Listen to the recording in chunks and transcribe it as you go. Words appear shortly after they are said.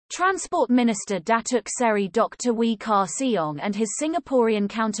Transport Minister Datuk Seri Dr. Wee Ka Siong and his Singaporean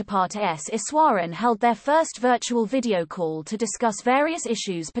counterpart S. Iswaran held their first virtual video call to discuss various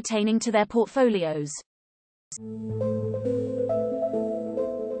issues pertaining to their portfolios.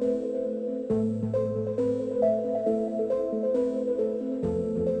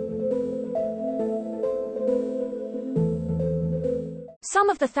 Some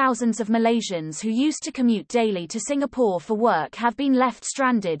of the thousands of Malaysians who used to commute daily to Singapore for work have been left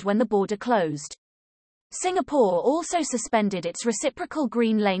stranded when the border closed. Singapore also suspended its Reciprocal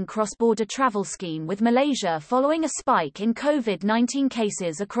Green Lane cross-border travel scheme with Malaysia following a spike in COVID-19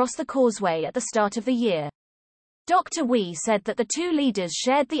 cases across the Causeway at the start of the year. Dr. Wee said that the two leaders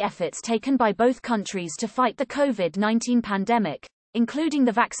shared the efforts taken by both countries to fight the COVID-19 pandemic, including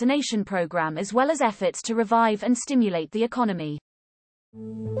the vaccination program as well as efforts to revive and stimulate the economy.